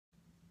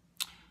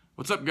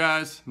What's up,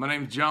 guys? My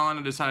name's John.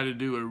 I decided to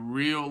do a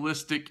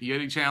realistic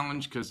Yeti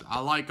challenge because I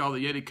like all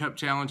the Yeti cup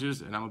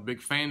challenges and I'm a big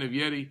fan of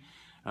Yeti.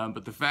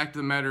 But the fact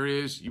of the matter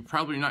is, you're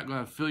probably not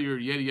going to fill your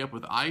Yeti up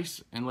with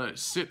ice and let it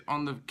sit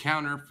on the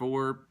counter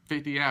for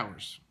 50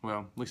 hours.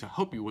 Well, at least I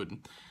hope you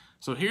wouldn't.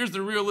 So here's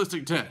the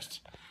realistic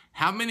test.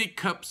 How many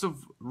cups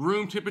of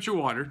room temperature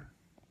water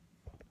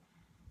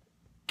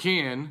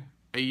can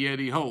a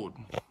Yeti hold?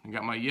 I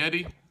got my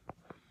Yeti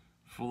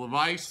full of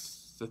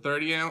ice. It's a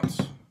 30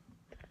 ounce.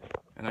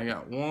 And I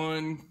got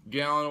 1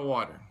 gallon of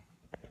water.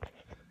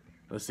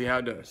 Let's see how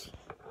it does.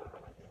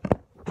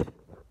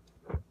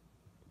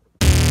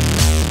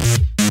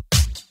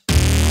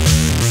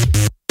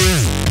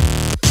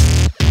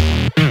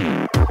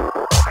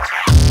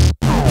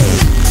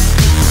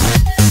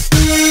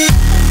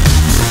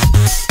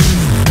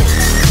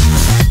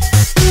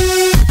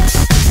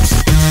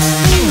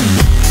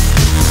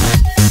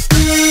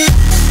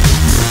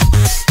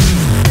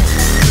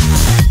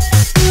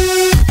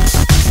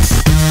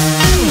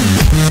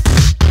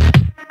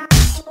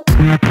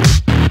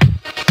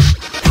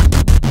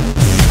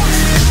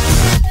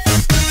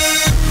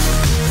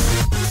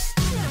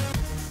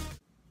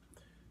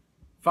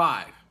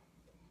 Five.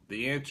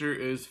 The answer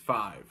is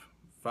 5.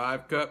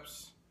 5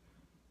 cups.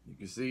 You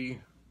can see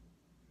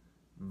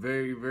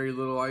very, very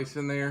little ice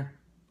in there.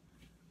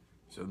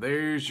 So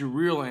there's your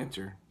real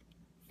answer.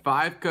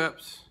 5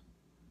 cups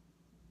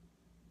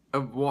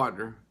of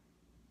water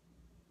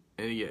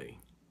in a Yeti.